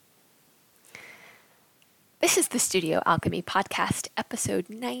This is the Studio Alchemy Podcast, episode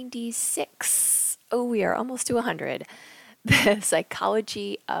 96. Oh, we are almost to 100. The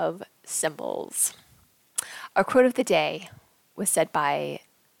Psychology of Symbols. Our quote of the day was said by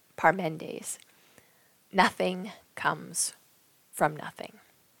Parmenides. Nothing comes from nothing.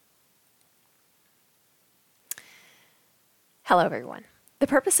 Hello, everyone. The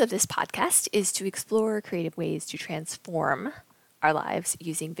purpose of this podcast is to explore creative ways to transform our lives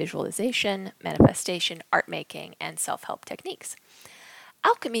using visualization, manifestation, art making, and self-help techniques.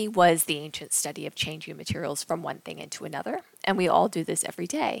 Alchemy was the ancient study of changing materials from one thing into another, and we all do this every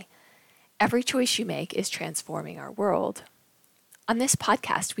day. Every choice you make is transforming our world. On this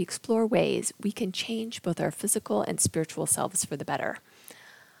podcast, we explore ways we can change both our physical and spiritual selves for the better.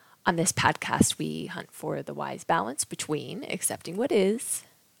 On this podcast, we hunt for the wise balance between accepting what is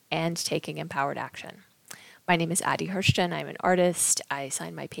and taking empowered action. My name is Addie Hirschton. I'm an artist. I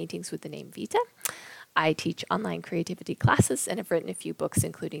sign my paintings with the name Vita. I teach online creativity classes and have written a few books,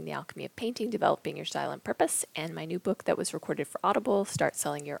 including The Alchemy of Painting, Developing Your Style and Purpose, and my new book that was recorded for Audible, Start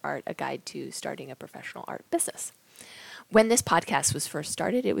Selling Your Art, A Guide to Starting a Professional Art Business. When this podcast was first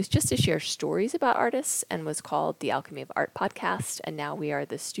started, it was just to share stories about artists and was called The Alchemy of Art Podcast, and now we are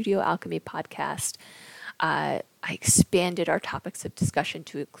the Studio Alchemy Podcast. I expanded our topics of discussion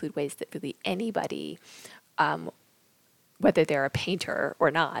to include ways that really anybody, whether they're a painter or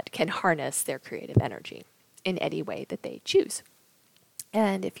not, can harness their creative energy in any way that they choose.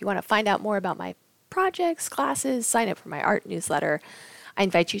 And if you want to find out more about my projects, classes, sign up for my art newsletter, I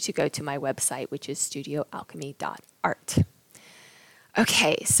invite you to go to my website, which is studioalchemy.art.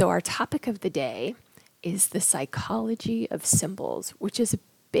 Okay, so our topic of the day is the psychology of symbols, which is a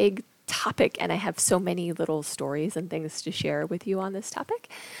big topic, and I have so many little stories and things to share with you on this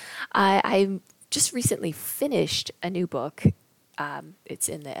topic. I just recently finished a new book. It's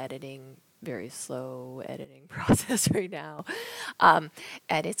in the very slow editing process right now. And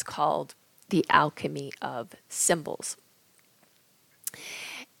it's called The Alchemy of Symbols.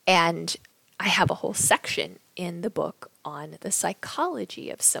 And I have a whole section in the book on the psychology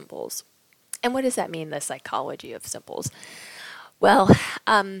of symbols. And what does that mean, the psychology of symbols? Well,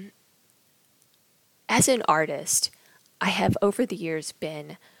 as an artist, I have over the years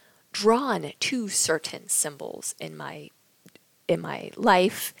been drawn to certain symbols in my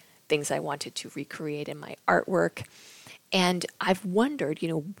life, things I wanted to recreate in my artwork. And I've wondered,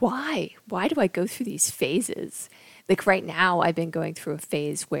 why do I go through these phases? Like right now, I've been going through a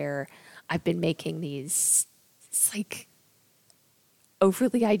phase where I've been making these like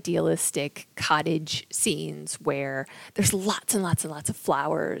overly idealistic cottage scenes where there's lots and lots and lots of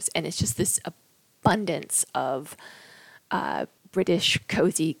flowers, and it's just this abundance of British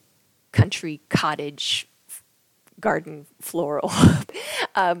cozy country cottage garden floral,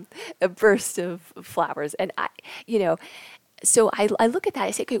 a burst of flowers. And so I look at that,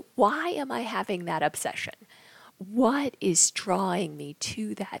 I say, okay, why am I having that obsession? What is drawing me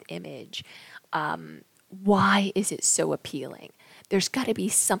to that image? Why is it so appealing? There's got to be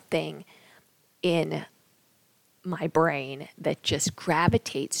something in my brain that just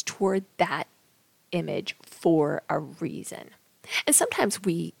gravitates toward that image for a reason. And sometimes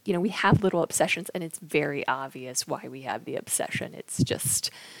we have little obsessions, and it's very obvious why we have the obsession. It's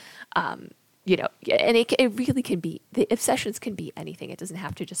just, and it really can be, the obsessions can be anything. It doesn't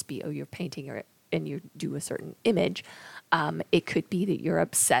have to just be, you're painting and you do a certain image. It could be that you're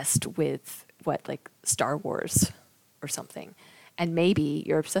obsessed with like Star Wars or something. And maybe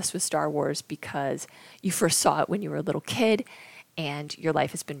you're obsessed with Star Wars because you first saw it when you were a little kid and your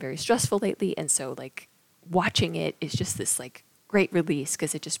life has been very stressful lately. And so like watching it is just this like great release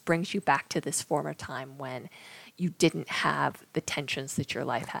because it just brings you back to this former time when you didn't have the tensions that your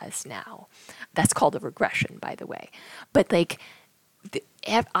life has now. That's called a regression, by the way. But like,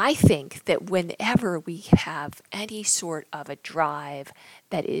 I think that whenever we have any sort of a drive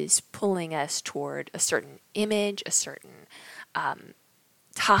that is pulling us toward a certain image, a certain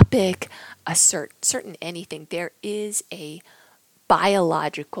topic, a certain anything, there is a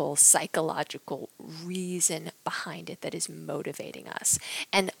biological, psychological reason behind it that is motivating us.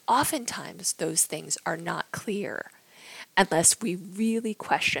 And oftentimes those things are not clear unless we really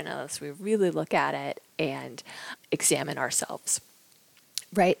question, unless we really look at it and examine ourselves.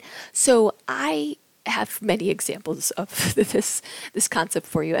 Right? So I have many examples of this concept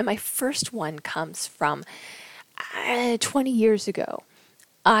for you. And my first one comes from 20 years ago.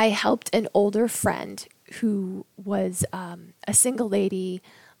 I helped an older friend who was a single lady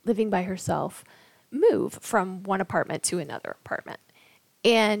living by herself move from one apartment to another apartment.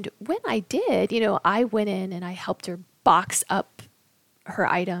 And when I did, I went in and I helped her box up her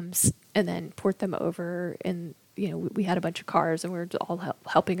items and then port them over. And, we had a bunch of cars and we were all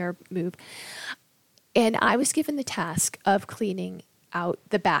helping her move. And I was given the task of cleaning out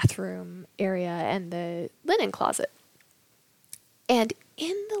the bathroom area and the linen closet. And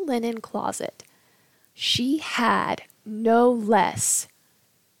in the linen closet, she had no less,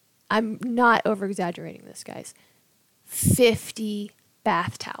 I'm not over-exaggerating this, guys, 50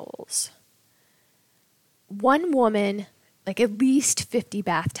 bath towels. One woman, like at least 50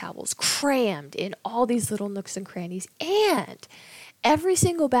 bath towels crammed in all these little nooks and crannies. And every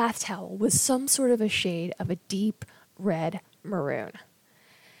single bath towel was some sort of a shade of a deep red maroon.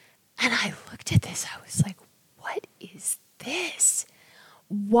 And I looked at this, I was like, what is this?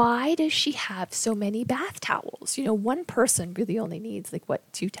 Why does she have so many bath towels? One person really only needs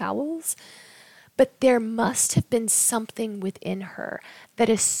 2 towels? But there must have been something within her that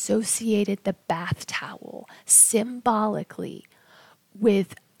associated the bath towel symbolically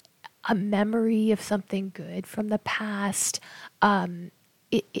with a memory of something good from the past. I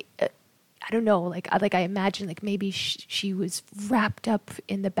don't know, I imagine maybe she was wrapped up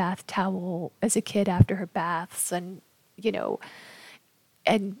in the bath towel as a kid after her baths, and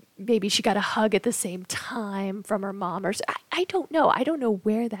and maybe she got a hug at the same time from her mom, or I don't know. I don't know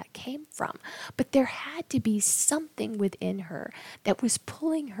where that came from, but there had to be something within her that was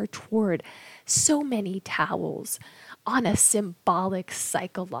pulling her toward so many towels on a symbolic,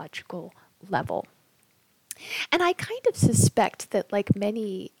 psychological level. And I kind of suspect that, like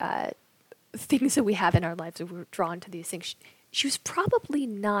many things that we have in our lives, that we're drawn to these things, she was probably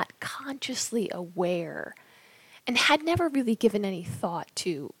not consciously aware and had never really given any thought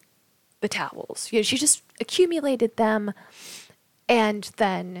to the towels. She just accumulated them and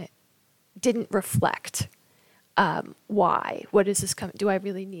then didn't reflect why. What is this coming? Do I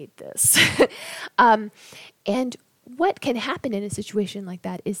really need this? And what can happen in a situation like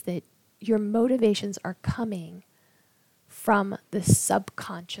that is that your motivations are coming from the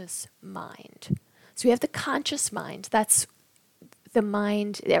subconscious mind. So we have the conscious mind. That's the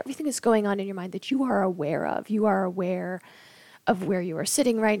mind, everything is going on in your mind that you are aware of. You are aware of where you are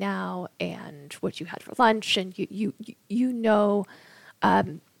sitting right now and what you had for lunch, and you know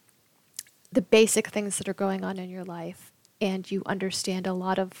the basic things that are going on in your life, and you understand a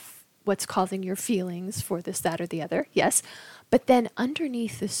lot of what's causing your feelings for this, that, or the other. Yes, but then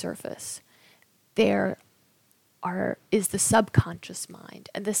underneath the surface, there is the subconscious mind,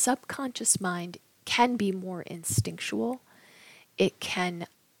 and the subconscious mind can be more instinctual. It can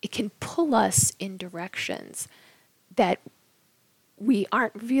pull us in directions that we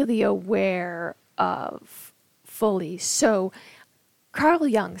aren't really aware of fully. So Carl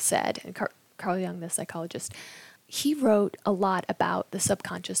Jung said, and Carl Jung, the psychologist, he wrote a lot about the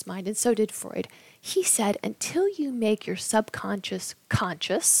subconscious mind, and so did Freud. He said, until you make your subconscious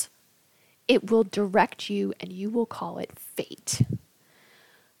conscious, it will direct you and you will call it fate.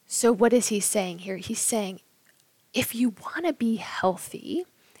 So what is he saying here? He's saying, if you want to be healthy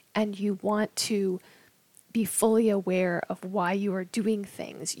and you want to be fully aware of why you are doing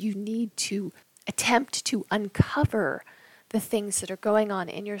things, you need to attempt to uncover the things that are going on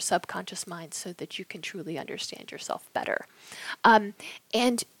in your subconscious mind so that you can truly understand yourself better.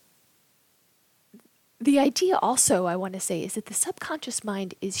 And the idea also, I want to say, is that the subconscious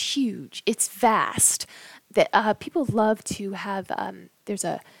mind is huge. It's vast. That people love to have, there's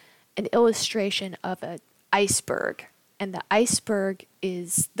an illustration of an iceberg, and the iceberg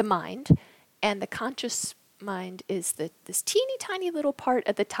is the mind, and the conscious mind is this teeny tiny little part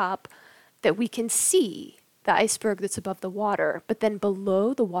at the top that we can see, the iceberg that's above the water, but then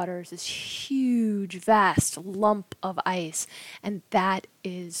below the water is this huge, vast lump of ice, and that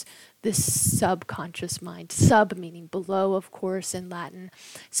is the subconscious mind. Sub meaning below, of course, in Latin,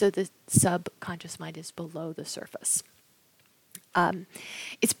 so the subconscious mind is below the surface.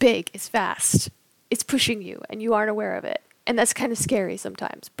 It's big, it's vast, it's pushing you, and you aren't aware of it, and that's kind of scary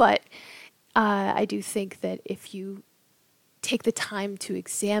sometimes, but I do think that if you take the time to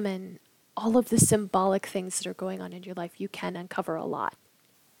examine all of the symbolic things that are going on in your life, you can uncover a lot.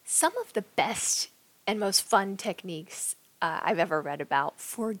 Some of the best and most fun techniques I've ever read about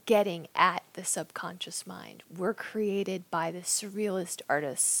for getting at the subconscious mind were created by the surrealist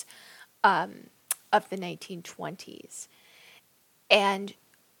artists of the 1920s. And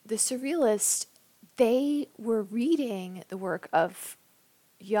the surrealists, they were reading the work of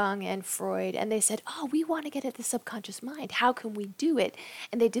Jung and Freud, and they said, oh, we want to get at the subconscious mind. How can we do it?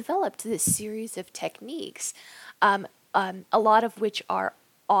 And they developed this series of techniques, a lot of which are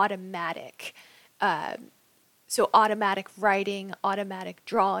automatic. So automatic writing, automatic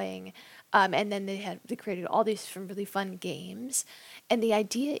drawing, and then they created all these really fun games. And the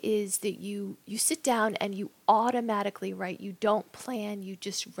idea is that you sit down and you automatically write. You don't plan, you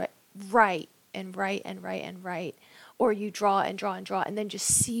just write and write and write and write. Or you draw and draw and draw and then just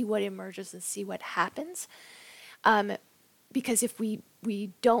see what emerges and see what happens. Because if we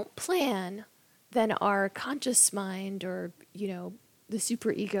don't plan, then our conscious mind, or, the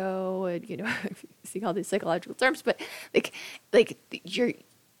superego, and, seeing all these psychological terms, but like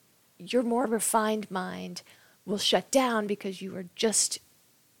your more refined mind will shut down because you are just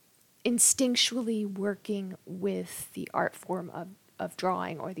instinctually working with the art form of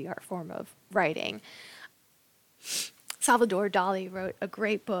drawing or the art form of writing. Salvador Dali wrote a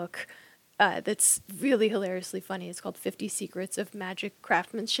great book that's really hilariously funny. It's called 50 Secrets of Magic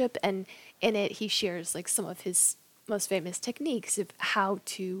Craftsmanship. And in it, he shares like some of his most famous techniques of how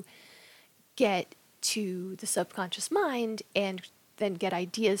to get to the subconscious mind and then get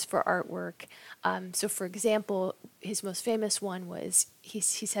ideas for artwork. So for example, his most famous one was, he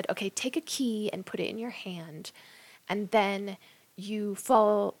said, okay, take a key and put it in your hand, and then you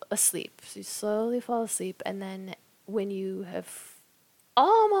fall asleep. So you slowly fall asleep, and then when you have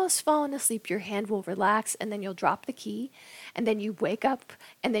almost fallen asleep, your hand will relax, and then you'll drop the key, and then you wake up,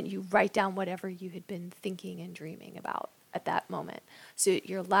 and then you write down whatever you had been thinking and dreaming about at that moment. So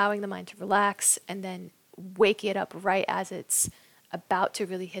you're allowing the mind to relax, and then wake it up right as it's about to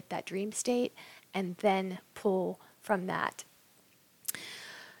really hit that dream state, and then pull from that.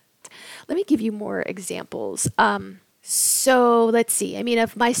 Let me give you more examples. So let's see. I mean,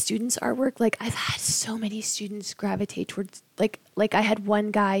 of my students' artwork, like I've had so many students gravitate towards, like I had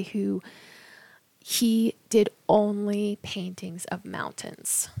one guy who, he did only paintings of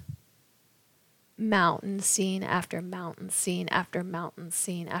mountains. Mountain scene after mountain scene after mountain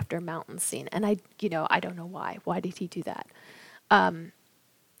scene after mountain scene. And I don't know why. Why did he do that?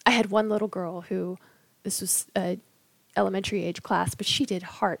 I had one little girl who, this was a elementary age class, but she did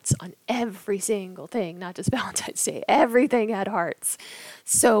hearts on every single thing, not just Valentine's Day. Everything had hearts.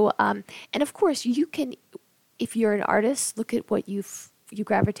 So, and of course you can, if you're an artist, look at what you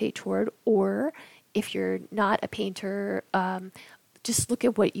gravitate toward, or if you're not a painter, just look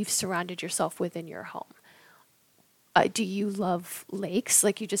at what you've surrounded yourself with in your home. Do you love lakes?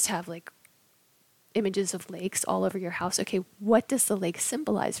 Like you just have like images of lakes all over your house. Okay, what does the lake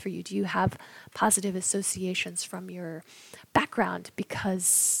symbolize for you? Do you have positive associations from your background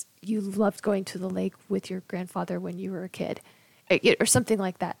because you loved going to the lake with your grandfather when you were a kid? Or something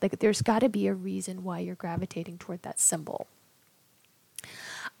like that. Like there's got to be a reason why you're gravitating toward that symbol.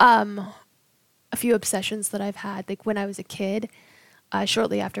 A few obsessions that I've had, like when I was a kid,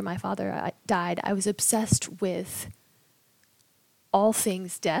 shortly after my father died, I was obsessed with all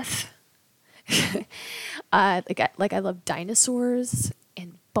things death. Like I love dinosaurs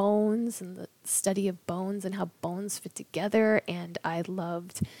and bones and the study of bones and how bones fit together. And I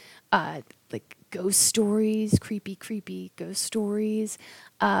loved like ghost stories, creepy ghost stories,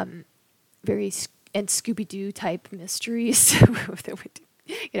 and Scooby-Doo type mysteries.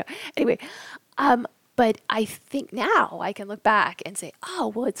 Anyway, but I think now I can look back and say,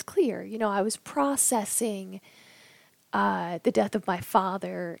 oh, well, it's clear. I was processing the death of my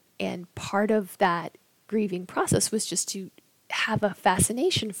father, and part of that grieving process was just to have a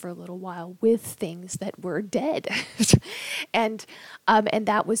fascination for a little while with things that were dead. and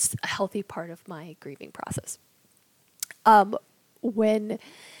that was a healthy part of my grieving process. When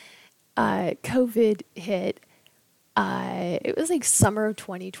COVID hit, it was like summer of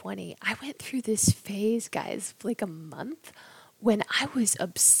 2020. I went through this phase, guys, like a month, when I was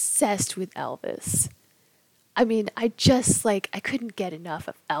obsessed with Elvis. I mean, I couldn't get enough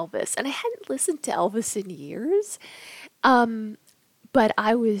of Elvis. And I hadn't listened to Elvis in years. But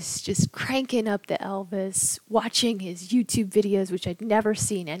I was just cranking up the Elvis, watching his YouTube videos, which I'd never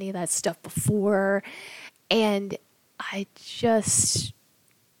seen any of that stuff before. And I just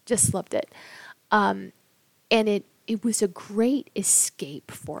loved it. And it was a great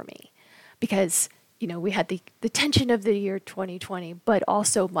escape for me because, we had the tension of the year 2020, but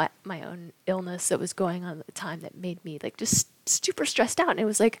also my own illness that was going on at the time that made me like just super stressed out. And it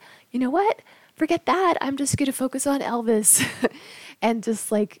was like, you know what? Forget that. I'm just going to focus on Elvis and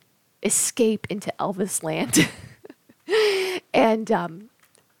just like escape into Elvis land.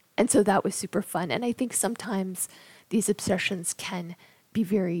 And so that was super fun. And I think sometimes these obsessions can be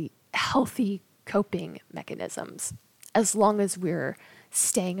very healthy coping mechanisms as long as we're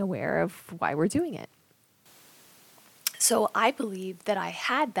staying aware of why we're doing it. So I believe that I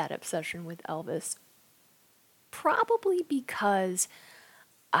had that obsession with Elvis probably because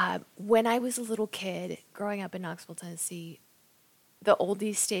when I was a little kid growing up in Knoxville, Tennessee, the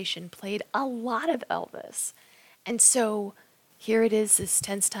oldies station played a lot of Elvis. And so here it is this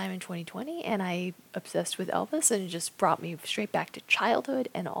tense time in 2020, and I obsessed with Elvis, and it just brought me straight back to childhood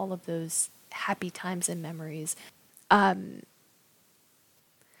and all of those happy times and memories.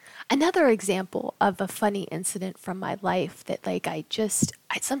 Another example of a funny incident from my life that like I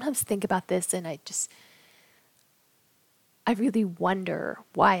sometimes think about this and I really wonder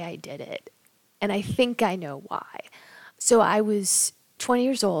why I did it. And I think I know why. So I was 20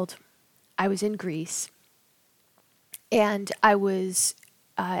 years old. I was in Greece and I was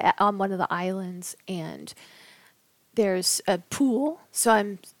on one of the islands, and there's a pool. So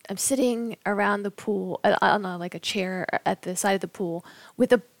I'm sitting around the pool on like a chair at the side of the pool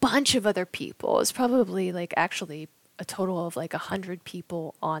with a bunch of other people. It's probably like actually a total of like 100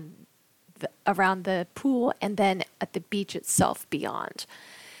 people around the pool, and then at the beach itself beyond.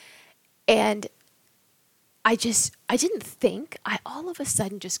 And I didn't think. I all of a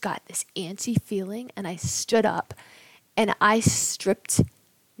sudden just got this antsy feeling, and I stood up and I stripped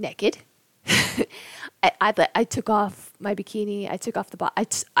naked. I took off my bikini. I took off the bottom.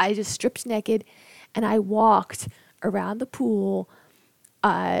 I just stripped naked, and I walked around the pool,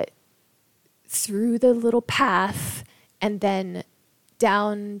 through the little path, and then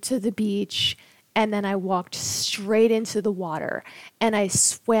down to the beach, and then I walked straight into the water, and I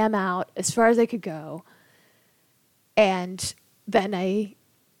swam out as far as I could go, and then I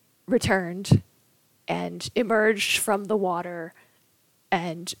returned and emerged from the water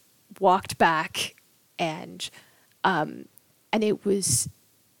and walked back, and it was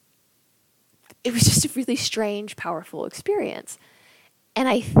just a really strange, powerful experience. And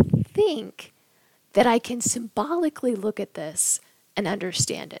I think that I can symbolically look at this and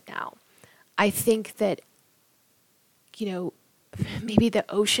understand it now. I think that, maybe the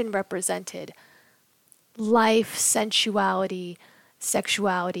ocean represented life, sensuality,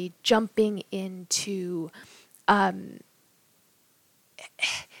 sexuality, jumping into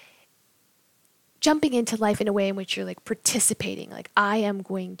life in a way in which you're like participating. Like, I am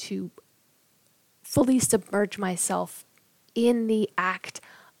going to fully submerge myself in the act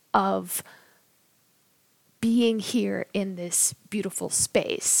of being here in this beautiful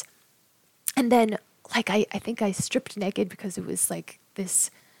space. And then, like, I think I stripped naked because it was like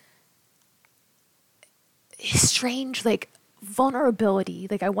this strange, like, vulnerability.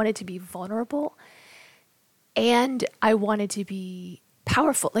 Like, I wanted to be vulnerable and I wanted to be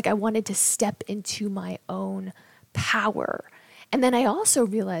powerful. Like, I wanted to step into my own power. And then I also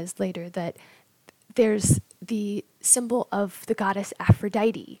realized later that there's the symbol of the goddess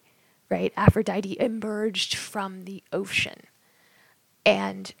Aphrodite, right? Aphrodite emerged from the ocean,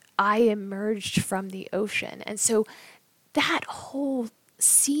 and I emerged from the ocean. And so that whole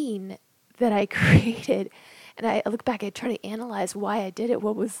scene that I created, and I look back, I try to analyze why I did it.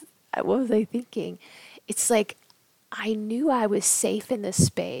 What was I thinking? It's like I knew I was safe in this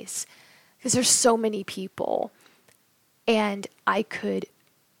space because there's so many people, and I could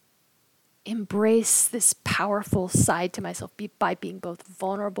embrace this powerful side to myself by being both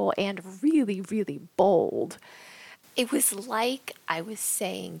vulnerable and really, really bold. It was like I was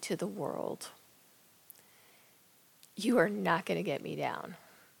saying to the world, you are not going to get me down.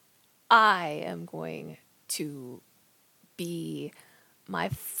 I am going to be my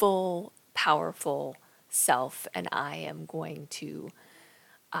full, powerful self, and I am going to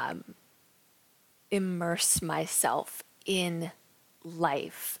immerse myself in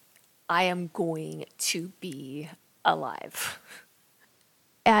life. I am going to be alive.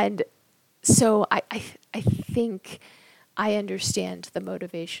 And so I think I understand the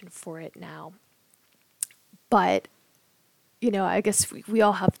motivation for it now. But, I guess we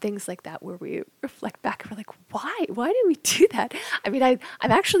all have things like that where we reflect back and we're like, why? Why did we do that? I mean, I'm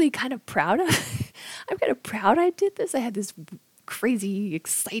actually kind of proud of I'm kind of proud I did this. I had this crazy,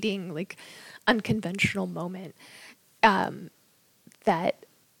 exciting, like unconventional moment that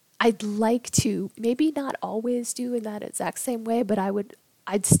I'd like to maybe not always do in that exact same way, but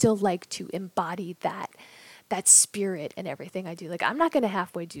I'd still like to embody that spirit in everything I do. Like, I'm not going to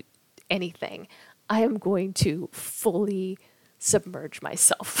halfway do anything. I am going to fully submerge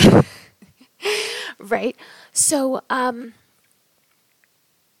myself. Right? So, and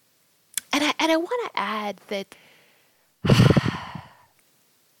I want to add that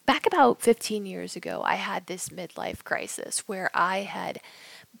back about 15 years ago, I had this midlife crisis where I had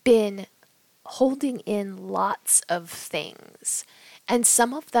been holding in lots of things. And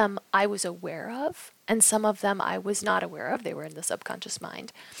some of them I was aware of, and some of them I was not aware of. They were in the subconscious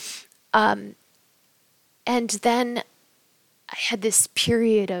mind. And then I had this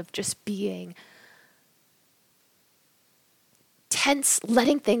period of just being tense,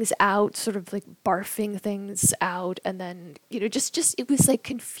 letting things out, sort of like barfing things out. And then, just, it was like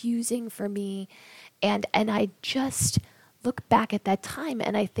confusing for me. And I just look back at that time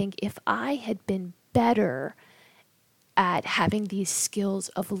and I think if I had been better at having these skills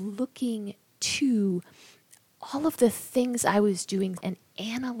of looking to all of the things I was doing and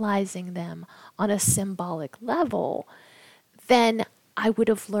analyzing them on a symbolic level, then I would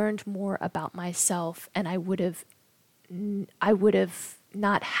have learned more about myself and I would have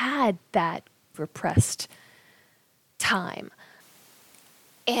not had that repressed time.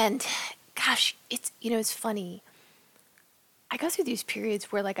 And gosh, it's funny. I go through these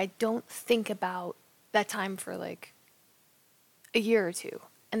periods where like I don't think about that time for like a year or two.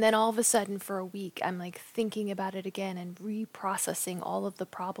 And then all of a sudden for a week, I'm like thinking about it again and reprocessing all of the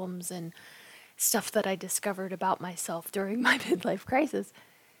problems and stuff that I discovered about myself during my midlife crisis.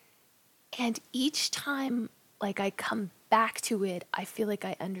 And each time like I come back to it, I feel like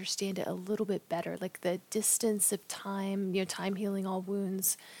I understand it a little bit better. Like the distance of time, time healing all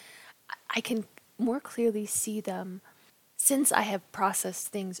wounds, I can more clearly see them since I have processed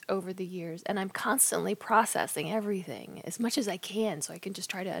things over the years, and I'm constantly processing everything as much as I can so I can just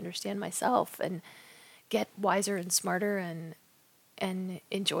try to understand myself and get wiser and smarter and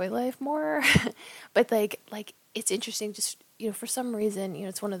enjoy life more. But like it's interesting just, for some reason,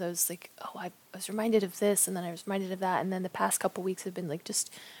 it's one of those like, oh, I was reminded of this and then I was reminded of that. And then the past couple weeks have been like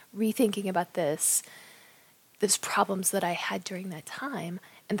just rethinking about those problems that I had during that time.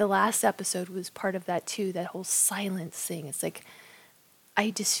 And the last episode was part of that too, that whole silence thing. It's like, I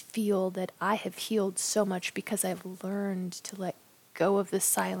just feel that I have healed so much because I've learned to let go of the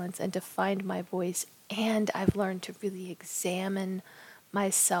silence and to find my voice. And I've learned to really examine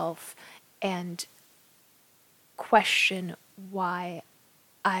myself and question why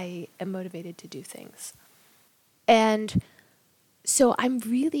I am motivated to do things. And so I'm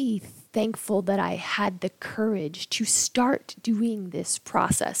really thankful that I had the courage to start doing this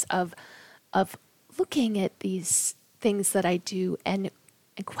process of looking at these things that I do and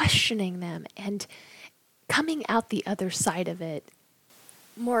questioning them and coming out the other side of it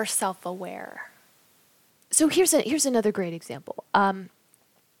more self-aware. So here's another great example. About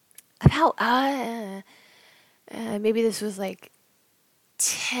maybe this was like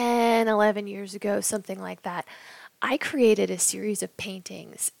 10, 11 years ago, something like that. I created a series of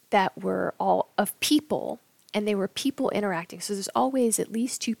paintings that were all of people, and they were people interacting. So there's always at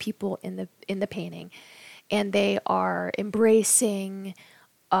least two people in the painting, and they are embracing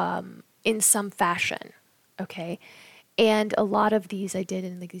in some fashion, okay? And a lot of these I did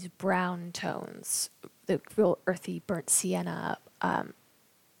in like these brown tones, the real earthy burnt sienna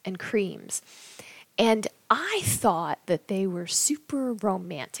and creams. And I thought that they were super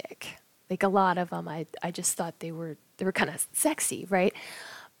romantic. Like a lot of them, I just thought they were kind of sexy, right?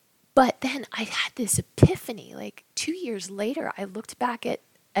 But then I had this epiphany. Like 2 years later, I looked back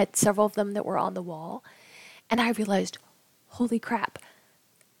at several of them that were on the wall, and I realized, holy crap,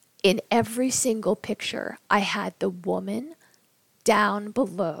 in every single picture, I had the woman down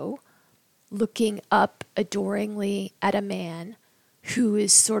below looking up adoringly at a man who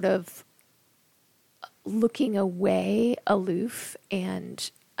is sort of looking away, aloof and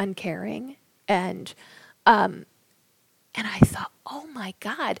uncaring. And I thought, oh my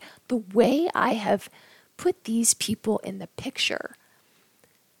God, the way I have put these people in the picture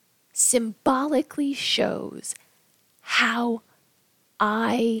symbolically shows how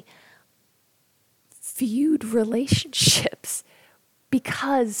I viewed relationships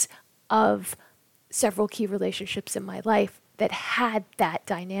because of several key relationships in my life that had that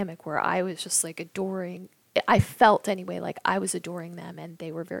dynamic where I was just like adoring. I felt anyway like I was adoring them and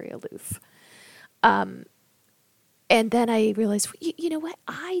they were very aloof. And then I realized, you know what?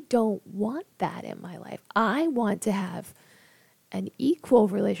 I don't want that in my life. I want to have an equal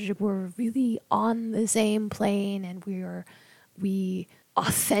relationship where we're really on the same plane and we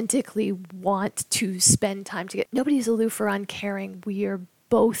authentically want to spend time together. Nobody's aloof or uncaring. We are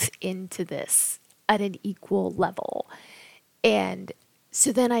both into this at an equal level. And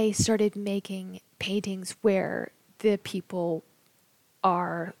so then I started making paintings where the people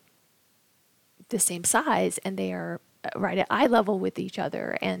are the same size and they are right at eye level with each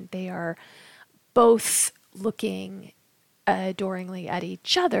other and they are both looking adoringly at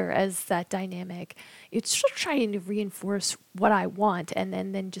each other as that dynamic. It's just trying to reinforce what I want and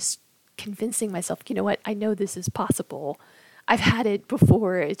then just convincing myself, you know what, I know this is possible. I've had it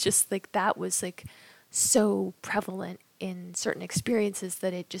before. It's just like that was like so prevalent in certain experiences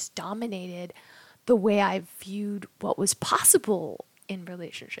that it just dominated the way I viewed what was possible in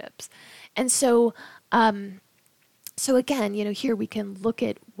relationships. And so So again, here we can look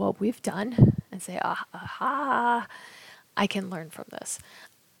at what we've done and say, aha, I can learn from this.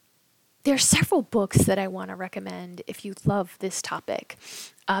 There are several books that I want to recommend if you love this topic,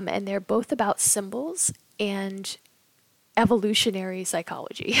 and they're both about symbols and evolutionary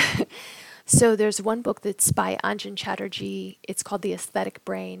psychology. So there's one book that's by Anjan Chatterjee. It's called The Aesthetic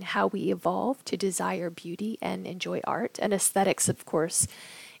Brain, How We Evolve to Desire Beauty and Enjoy Art. And aesthetics, of course,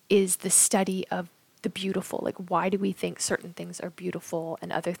 is the study of the beautiful. Like, why do we think certain things are beautiful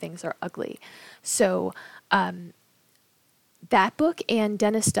and other things are ugly? So that book and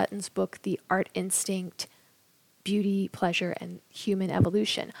Dennis Dutton's book, The Art Instinct, Beauty, Pleasure, and Human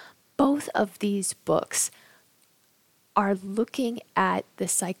Evolution, both of these books are looking at the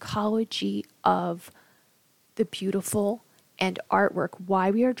psychology of the beautiful and artwork,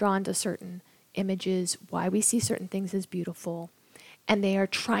 why we are drawn to certain images, why we see certain things as beautiful, and they are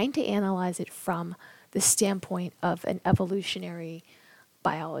trying to analyze it from the standpoint of an evolutionary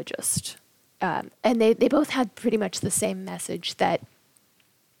biologist. And they both had pretty much the same message, that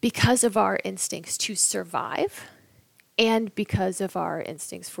because of our instincts to survive and because of our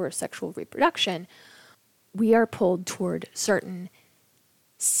instincts for sexual reproduction, we are pulled toward certain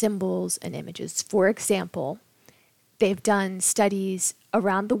symbols and images. For example, they've done studies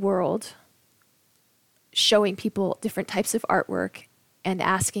around the world showing people different types of artwork and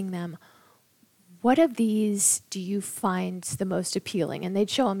asking them, what of these do you find the most appealing? And they'd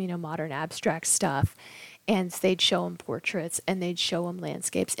show them, modern abstract stuff, and they'd show them portraits, and they'd show them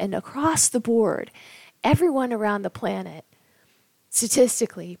landscapes. And across the board, everyone around the planet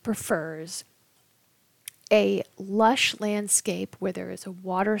statistically prefers a lush landscape where there is a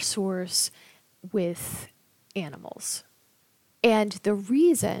water source with animals. And the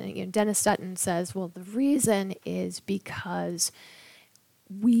reason, Dennis Dutton says, well, the reason is because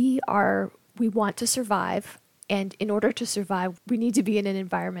we want to survive, and in order to survive, we need to be in an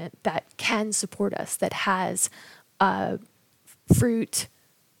environment that can support us, that has fruit,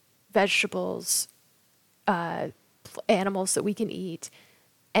 vegetables, animals that we can eat.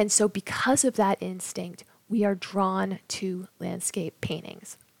 And so because of that instinct, we are drawn to landscape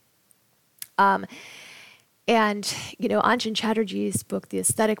paintings. And, Anjan Chatterjee's book, The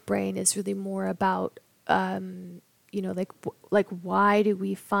Aesthetic Brain, is really more about, like why do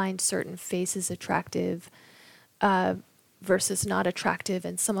we find certain faces attractive versus not attractive?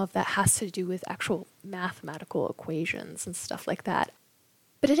 And some of that has to do with actual mathematical equations and stuff like that.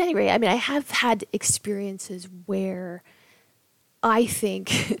 But at any rate, I have had experiences where I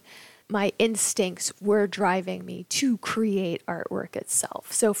think my instincts were driving me to create artwork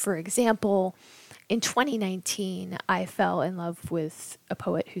itself. So, for example, in 2019, I fell in love with a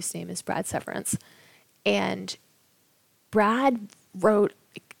poet whose name is Brad Severance. And Brad wrote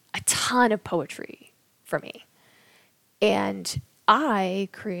a ton of poetry for me. And I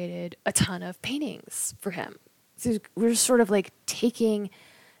created a ton of paintings for him. So we're sort of like taking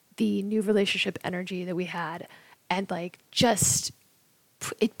the new relationship energy that we had and like just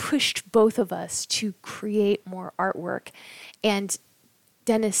it pushed both of us to create more artwork. And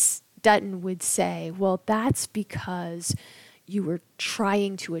Dennis Dutton would say, well, that's because you were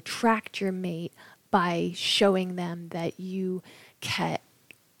trying to attract your mate by showing them that you can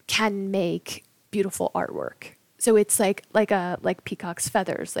make beautiful artwork. So it's like peacock's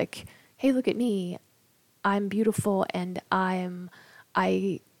feathers, like, hey, look at me, I'm beautiful and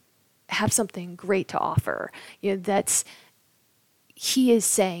I have something great to offer. He is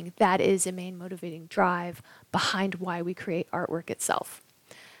saying that is a main motivating drive behind why we create artwork itself.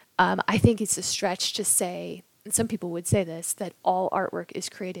 I think it's a stretch to say, and some people would say this, that all artwork is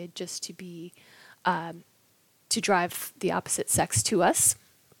created just to be, to drive the opposite sex to us.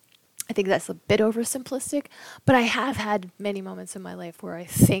 I think that's a bit oversimplistic, but I have had many moments in my life where I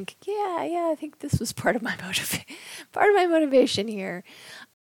think, I think this was part of my motivation here,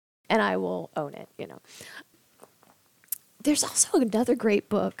 and I will own it, There's also another great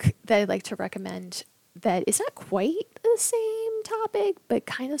book that I'd like to recommend that is not quite the same topic, but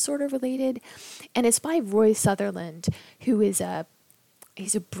kind of sort of related. And it's by Roy Sutherland, who is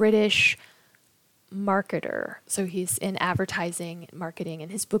he's a British marketer. So he's in advertising and marketing, and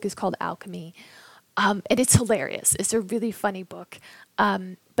his book is called Alchemy. And it's hilarious. It's a really funny book.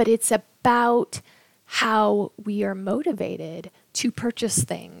 But it's about how we are motivated to purchase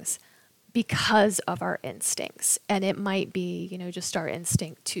things because of our instincts. And it might be, just our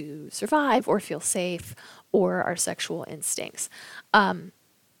instinct to survive or feel safe, or our sexual instincts. And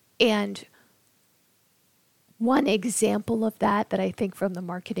one example of that I think from the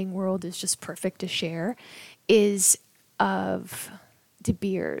marketing world is just perfect to share is of De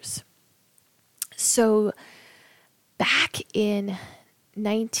Beers. So back in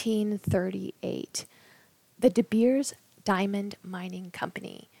 1938, the De Beers Diamond Mining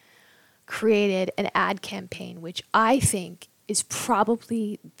Company created an ad campaign, which I think is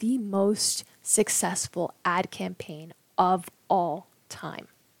probably the most successful ad campaign of all time.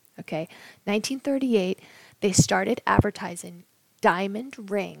 Okay, 1938, they started advertising diamond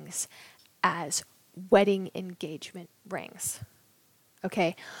rings as wedding engagement rings.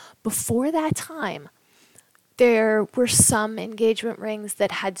 Okay, before that time, there were some engagement rings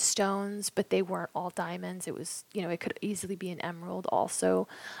that had stones, but they weren't all diamonds. It was, it could easily be an emerald also.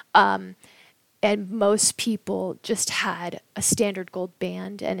 And most people just had a standard gold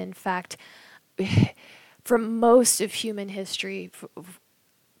band. And in fact, for most of human history,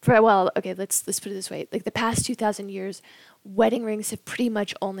 let's put it this way. Like the past 2,000 years, wedding rings have pretty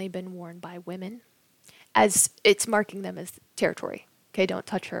much only been worn by women, as it's marking them as territory. Okay, don't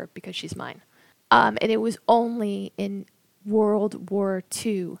touch her because she's mine. And it was only in World War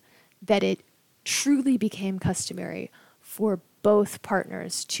II that it truly became customary for both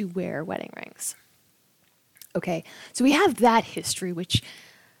partners to wear wedding rings. Okay, so we have that history, which,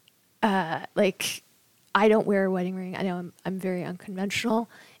 I don't wear a wedding ring. I know I'm very unconventional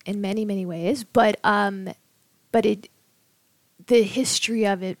in many, many ways, but the history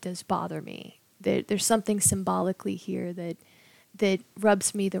of it does bother me. There's something symbolically here that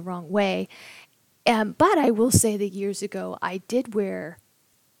rubs me the wrong way. But I will say that years ago, I did wear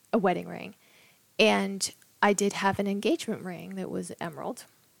a wedding ring, and I did have an engagement ring that was emerald.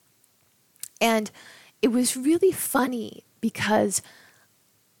 And it was really funny because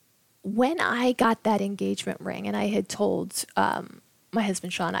when I got that engagement ring, and I had told my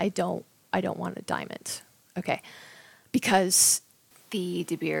husband Sean, I don't want a diamond, okay, because the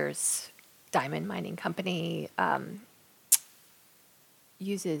De Beers Diamond Mining Company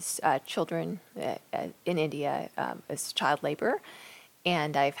uses children in India as child labor,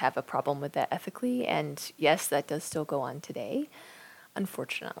 and I have a problem with that ethically. And yes, that does still go on today,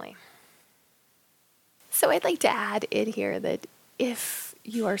 unfortunately. So I'd like to add in here that if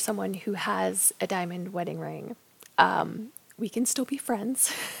you are someone who has a diamond wedding ring, we can still be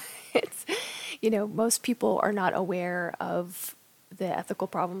friends. It's, most people are not aware of the ethical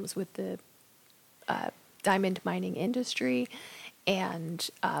problems with the diamond mining industry. And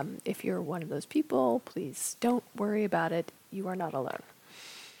if you're one of those people, please don't worry about it. You are not alone.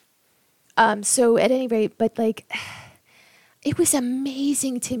 So at any rate, but it was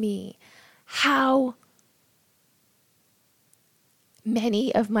amazing to me how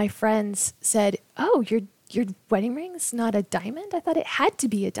many of my friends said, "Oh, your wedding ring's not a diamond? I thought it had to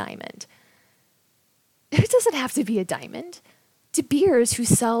be a diamond." It doesn't have to be a diamond. De Beers, who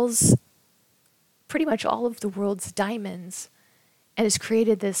sells pretty much all of the world's diamonds and has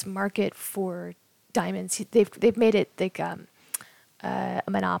created this market for diamonds, they've made it like a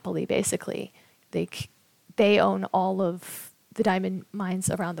monopoly, basically. They own all of the diamond mines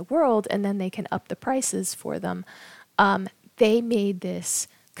around the world, and then they can up the prices for them. They made this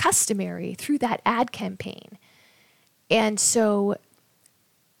customary through that ad campaign. And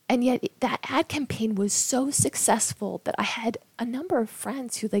yet that ad campaign was so successful that I had a number of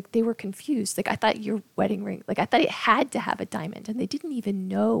friends who they were confused. I thought your wedding ring, I thought it had to have a diamond, and they didn't even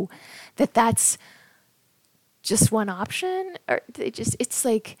know that that's just one option. Or it's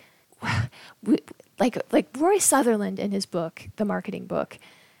like Roy Sutherland in his book, the marketing book,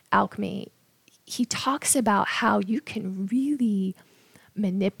 Alchemy, he talks about how you can really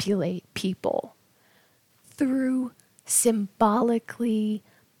manipulate people through symbolically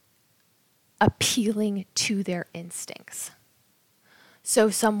appealing to their instincts. So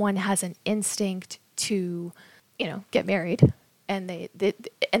someone has an instinct to, get married, and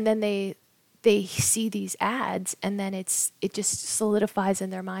then they see these ads, and then it just solidifies in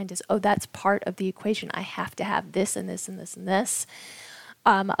their mind as, oh, that's part of the equation. I have to have this and this and this and this.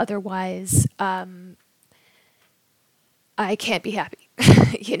 Otherwise, I can't be happy.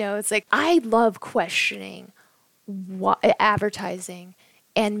 It's I love questioning advertising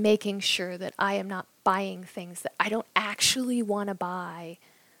and making sure that I am not buying things that I don't actually want to buy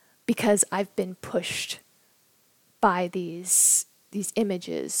because I've been pushed by these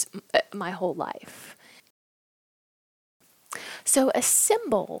images my whole life. So a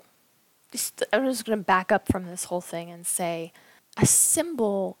symbol, I'm just going to back up from this whole thing and say a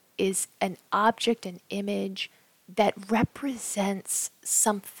symbol is an object, an image that represents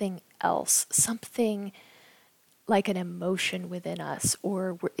something else, something like an emotion within us,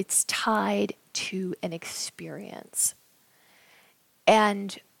 or it's tied to an experience.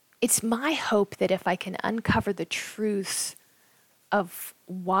 And it's my hope that if I can uncover the truth of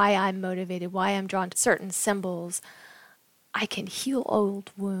why I'm motivated, why I'm drawn to certain symbols, I can heal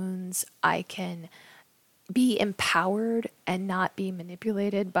old wounds. I can be empowered and not be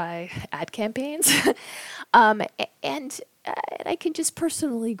manipulated by ad campaigns. um, and, and I can just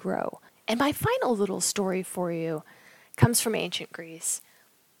personally grow. And my final little story for you comes from ancient Greece.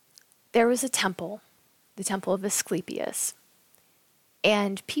 There was a temple, the temple of Asclepius,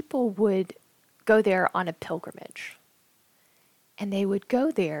 and people would go there on a pilgrimage. And they would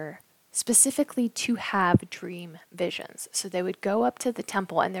go there specifically to have dream visions. So they would go up to the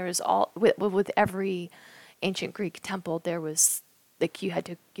temple, and there was all, with every ancient Greek temple, there was, like, you had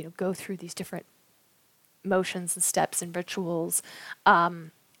to, go through these different motions and steps and rituals.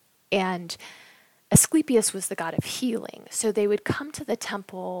 And Asclepius was the god of healing. So they would come to the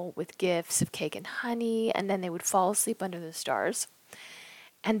temple with gifts of cake and honey, and then they would fall asleep under the stars.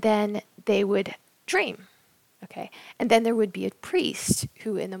 And then they would dream. Okay. And then there would be a priest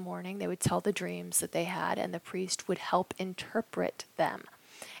who in the morning they would tell the dreams that they had, and the priest would help interpret them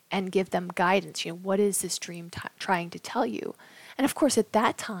and give them guidance. What is this dream trying to tell you? And of course, at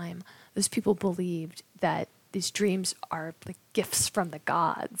that time, those people believed that these dreams are like gifts from the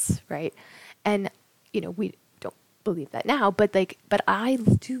gods, right? And, we don't believe that now, but I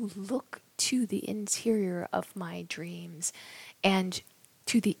do look to the interior of my dreams and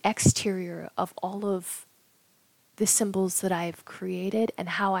to the exterior of all of the symbols that I've created and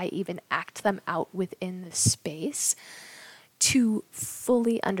how I even act them out within the space to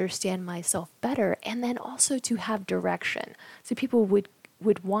fully understand myself better, and then also to have direction. So people would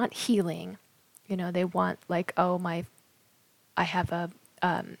want healing. They want, like, I have a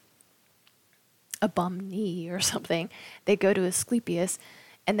bum knee or something. They go to Asclepius,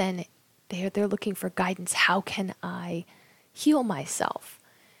 and then they're looking for guidance. How can I heal myself?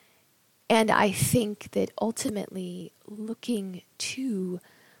 And I think that ultimately looking to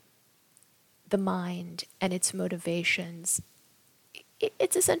the mind and its motivations,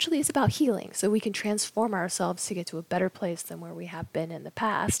 it's about healing. So we can transform ourselves to get to a better place than where we have been in the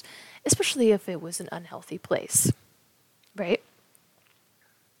past, especially if it was an unhealthy place, right?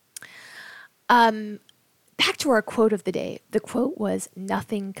 Back to our quote of the day. The quote was,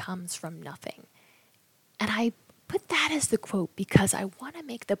 "Nothing comes from nothing." And I put that as the quote because I want to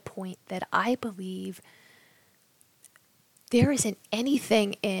make the point that I believe there isn't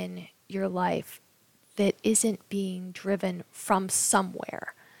anything in your life that isn't being driven from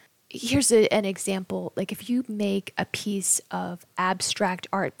somewhere. Here's an example. Like, if you make a piece of abstract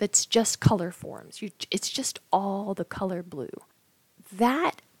art that's just color forms, it's just all the color blue.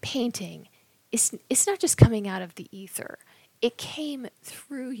 That painting it's not just coming out of the ether. It came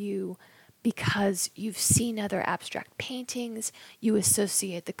through you because you've seen other abstract paintings. You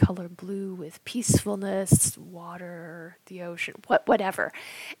associate the color blue with peacefulness, water, the ocean, whatever.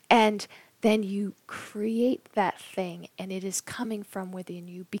 And then you create that thing, and it is coming from within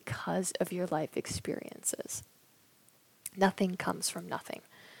you because of your life experiences. Nothing comes from nothing.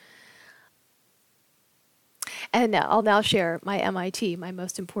 And I'll now share my MIT, my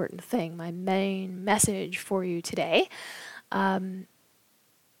most important thing, my main message for you today. And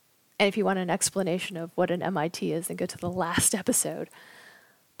if you want an explanation of what an MIT is, then go to the last episode.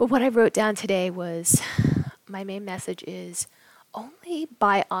 But what I wrote down today was, my main message is, only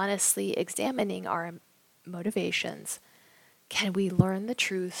by honestly examining our motivations can we learn the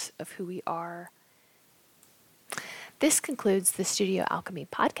truth of who we are. This concludes the Studio Alchemy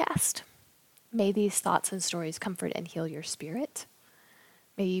podcast. May these thoughts and stories comfort and heal your spirit.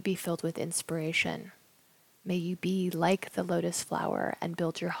 May you be filled with inspiration. May you be like the lotus flower and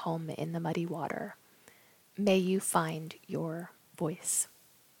build your home in the muddy water. May you find your voice.